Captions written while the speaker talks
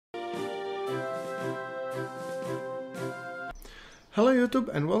Hello YouTube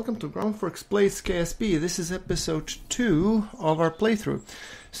and welcome to GrunfWorks Plays KSP. This is episode 2 of our playthrough.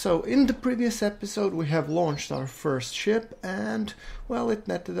 So in the previous episode we have launched our first ship and, well, it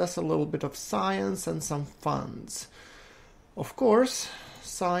netted us a little bit of science and some funds. Of course,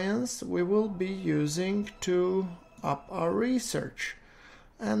 science we will be using to up our research,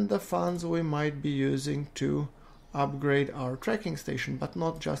 and the funds we might be using to upgrade our tracking station, but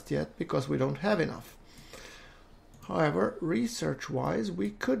not just yet because we don't have enough. However, research-wise,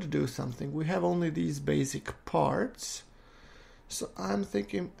 we could do something. We have only these basic parts. So I'm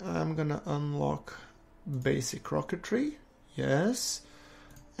thinking I'm gonna unlock basic rocketry, yes,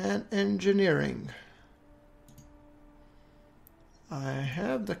 and engineering. I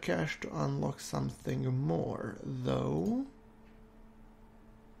have the cash to unlock something more, though.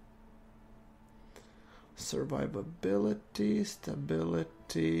 Survivability,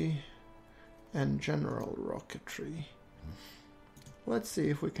 stability, and general rocketry. Let's see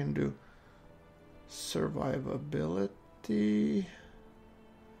if we can do survivability.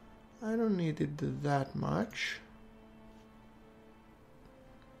 I don't need it that much.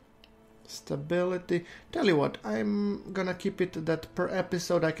 Stability. Tell you what, I'm gonna keep it that per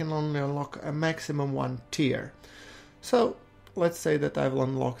episode I can only unlock a maximum one tier. So let's say that I've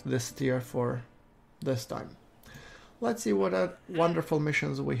unlocked this tier for this time. Let's see what wonderful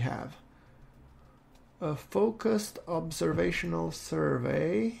missions we have. A focused observational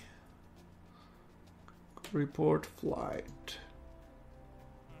survey. Report flight.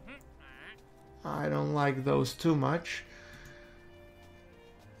 I don't like those too much.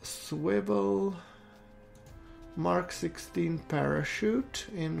 Swivel. Mark 16 parachute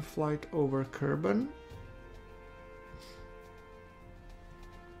in flight over Kerbin.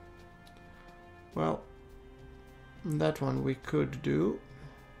 Well, that one we could do.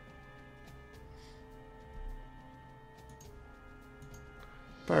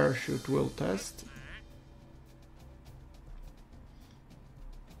 Parachute will test.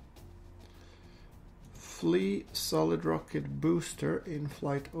 Flee solid rocket booster in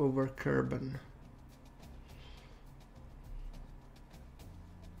flight over Kerbin.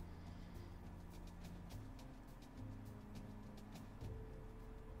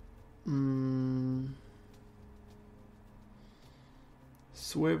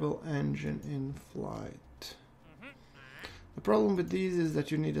 Swivel engine in flight. The problem with these is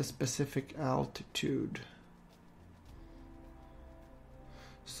that you need a specific altitude.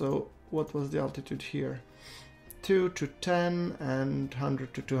 So what was the altitude here? 2 to 10 and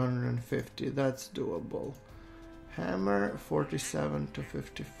 100 to 250. That's doable. Hammer 47 to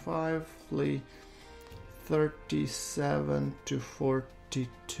 55. Flee 37 to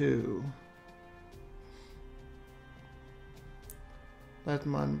 42. That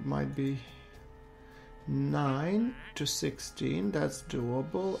one might be 9 to 16, that's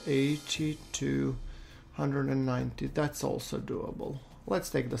doable. 80 to 190, that's also doable.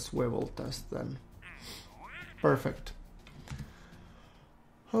 Let's take the swivel test then. Perfect.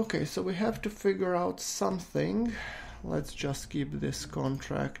 Okay, so we have to figure out something. Let's just keep this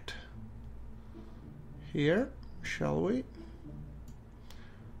contract here, shall we?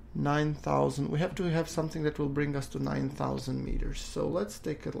 9,000. We have to have something that will bring us to 9,000 meters. So let's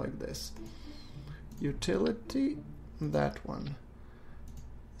take it like this. Utility, that one.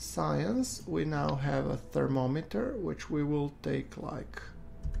 Science, we now have a thermometer, which we will take like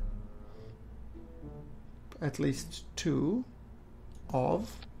at least 2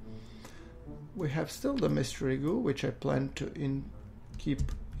 of. We have still the mystery goo, which I plan to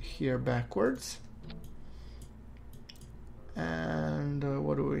keep here backwards. And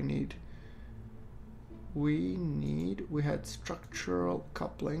what do we need? We had structural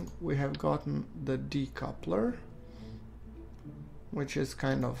coupling. We have gotten the decoupler, which is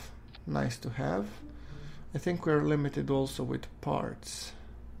kind of nice to have. I think we're limited also with parts.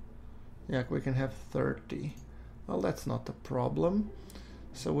 Yeah, we can have 30. Well, that's not a problem.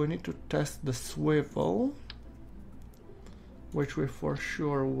 So we need to test the swivel, which we for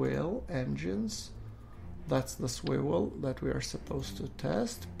sure will. Engines. That's the swivel that we are supposed to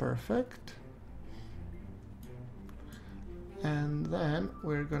test. Perfect. And then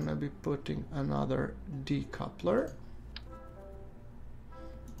we're gonna be putting another decoupler.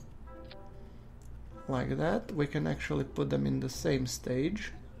 Like that. We can actually put them in the same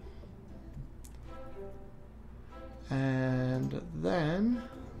stage. And then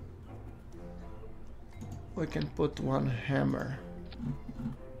we can put one hammer.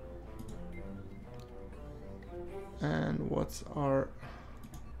 And what's our...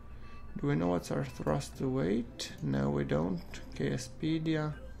 Do we know what's our thrust to weight? No, we don't.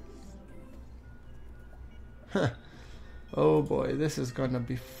 KSpedia. Oh boy, this is gonna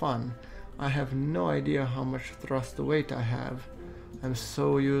be fun. I have no idea how much thrust weight I have. I'm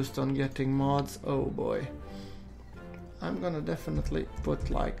so used on getting mods. Oh boy. I'm gonna definitely put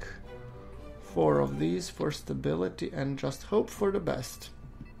like 4 of these for stability and just hope for the best.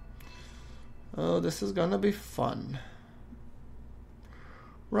 Oh, this is gonna be fun.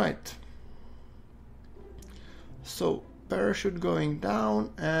 Right. So, parachute going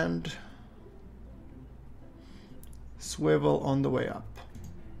down and swivel on the way up.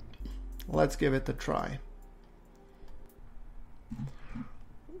 Let's give it a try.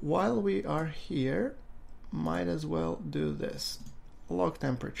 While we are here, might as well do this. Log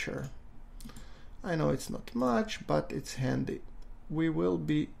temperature. I know it's not much, but it's handy. We will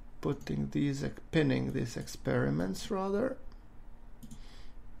be putting these, pinning these experiments rather.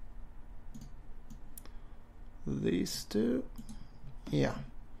 These two. Yeah.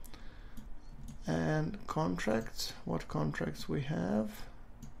 And contracts. What contracts we have?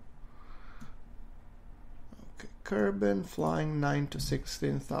 Okay, Kerbin flying 9 to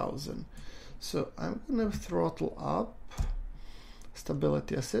 16,000. So I'm gonna throttle up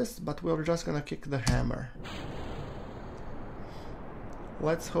stability assist, but we're just gonna kick the hammer.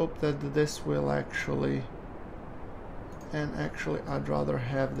 Let's hope that this will actually, and actually I'd rather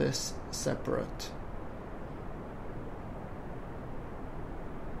have this separate.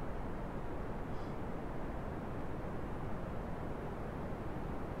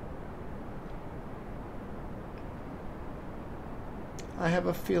 I have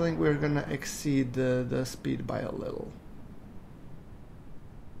a feeling we're gonna exceed the speed by a little.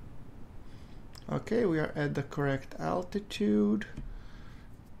 Okay, we are at the correct altitude,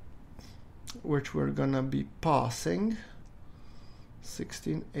 which we're gonna be passing.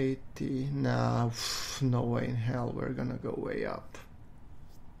 1680. Nah, no way in hell we're gonna go way up.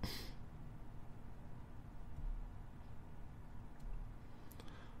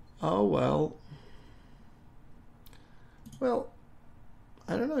 Oh well. Well,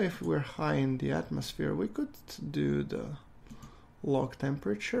 I don't know if we're high in the atmosphere. We could do the log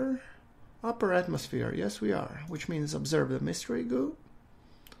temperature. Upper atmosphere, yes we are, which means observe the mystery goo.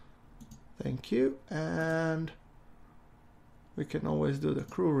 Thank you. And we can always do the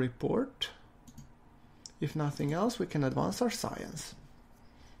crew report. If nothing else, we can advance our science.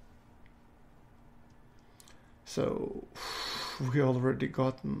 So we already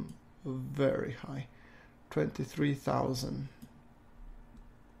gotten very high, 23,000.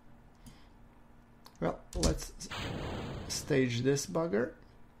 Well, let's stage this bugger.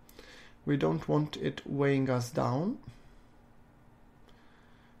 We don't want it weighing us down.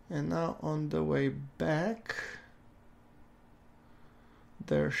 And now on the way back,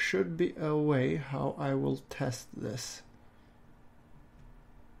 there should be a way how I will test this.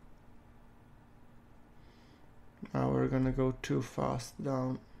 Now we're gonna go too fast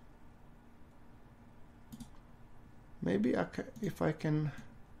down. Maybe if I can,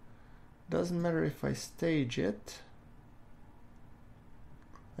 doesn't matter if I stage it.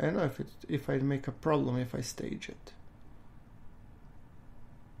 I don't know if I make a problem if I stage it.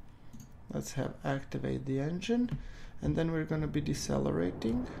 Let's have activate the engine, and then we're going to be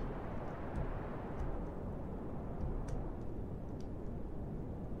decelerating.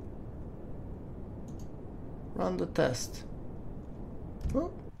 Run the test.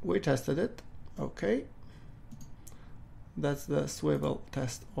 Oh, we tested it. Okay. That's the swivel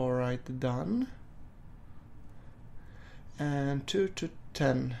test. Alright, done. And 2 to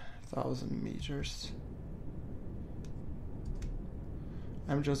 10,000 meters.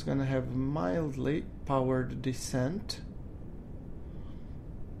 I'm just gonna have mildly powered descent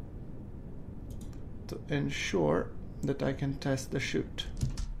to ensure that I can test the chute.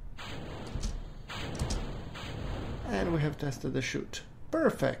 And we have tested the chute.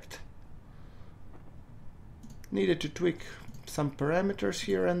 Perfect! Needed to tweak some parameters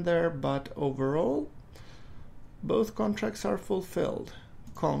here and there, but overall, both contracts are fulfilled.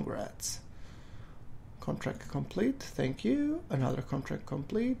 Congrats. Contract complete, thank you. Another contract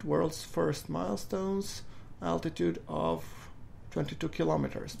complete. World's first milestones. Altitude of 22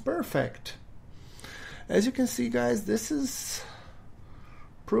 kilometers. Perfect. As you can see, guys, this is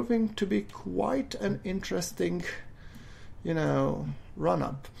proving to be quite an interesting,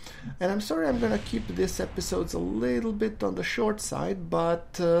 run-up. And I'm sorry I'm gonna keep these episodes a little bit on the short side,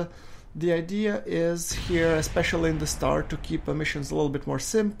 but the idea is here, especially in the start, to keep missions a little bit more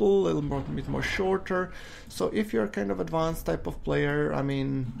simple, a little bit more shorter. So if you're a kind of advanced type of player, I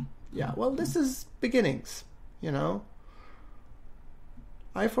mean, yeah, well, this is beginnings,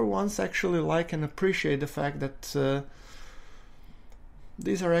 I for once actually like and appreciate the fact that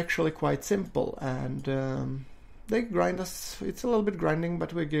these are actually quite simple, and they grind us. It's a little bit grinding,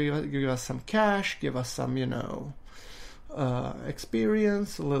 but we give us some cash, give us some,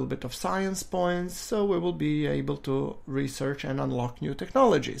 experience, a little bit of science points, so we will be able to research and unlock new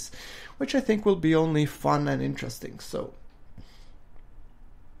technologies, which I think will be only fun and interesting. So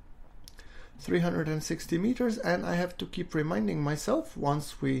 360 meters, and I have to keep reminding myself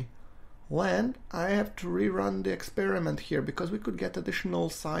once we land, I have to rerun the experiment here because we could get additional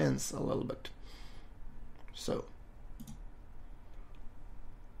science a little bit. So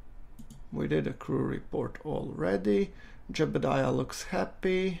we did a crew report already. Jebediah looks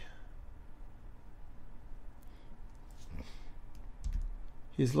happy.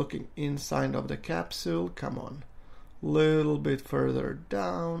 He's looking inside of the capsule. Come on. Little bit further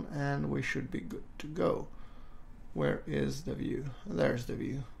down and we should be good to go. Where is the view? There's the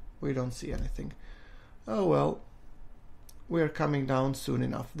view. We don't see anything. Oh well. We're coming down soon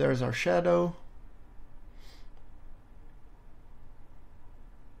enough. There's our shadow.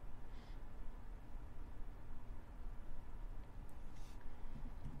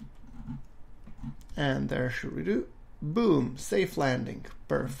 And there should we do. Boom, safe landing.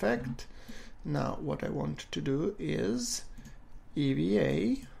 Perfect. Now what I want to do is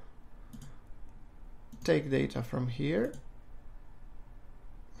EVA, take data from here,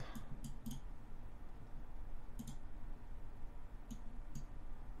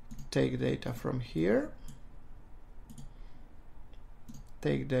 take data from here,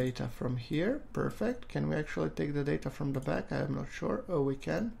 take data from here. Perfect. Can we actually take the data from the back? I am not sure. Oh, we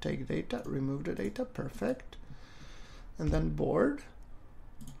can. Take data, remove the data. Perfect. And then board.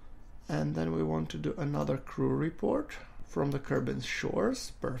 And then we want to do another crew report from the Kerbin's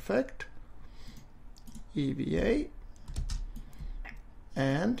shores. Perfect. EVA.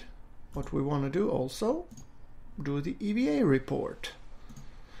 And what we want to do also, do the EVA report.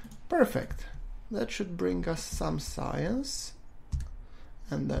 Perfect. That should bring us some science.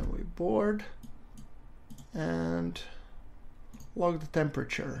 And then we board and log the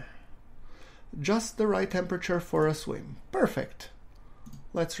temperature. Just the right temperature for a swim. Perfect.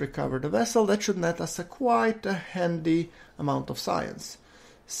 Let's recover the vessel. That should net us quite a handy amount of science.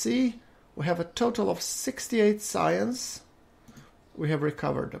 See, we have a total of 68 science. We have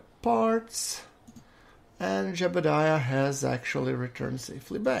recovered the parts. And Jebediah has actually returned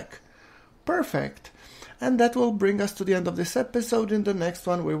safely back. Perfect. And that will bring us to the end of this episode. In the next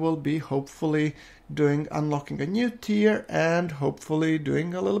one, we will be hopefully unlocking a new tier and hopefully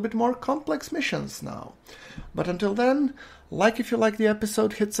doing a little bit more complex missions now. But until then, if you like the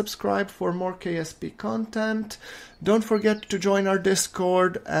episode, hit subscribe for more KSP content. Don't forget to join our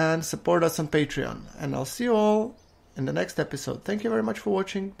Discord and support us on Patreon. And I'll see you all in the next episode. Thank you very much for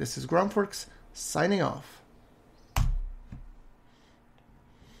watching. This is GrunfWorks signing off.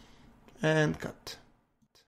 And cut.